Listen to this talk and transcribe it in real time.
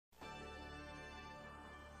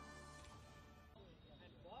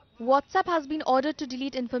WhatsApp has been ordered to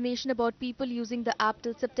delete information about people using the app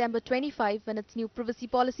till September 25 when its new privacy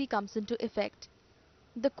policy comes into effect.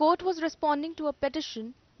 The court was responding to a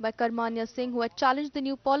petition by Karmanya Singh who had challenged the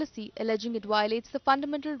new policy, alleging it violates the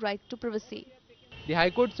fundamental right to privacy. The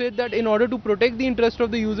High Court said that in order to protect the interest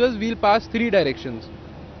of the users, we'll pass three directions.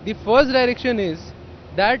 The first direction is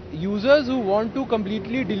that users who want to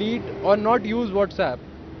completely delete or not use WhatsApp,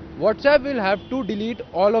 WhatsApp will have to delete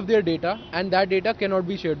all of their data and that data cannot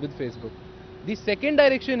be shared with Facebook. The second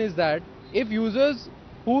direction is that if users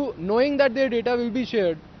who knowing that their data will be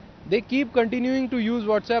shared, they keep continuing to use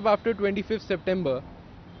WhatsApp after 25th September,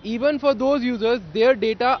 even for those users, their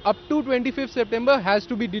data up to 25th September has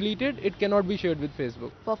to be deleted. It cannot be shared with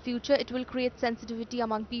Facebook. For future, it will create sensitivity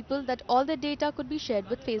among people that all their data could be shared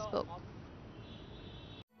with Facebook.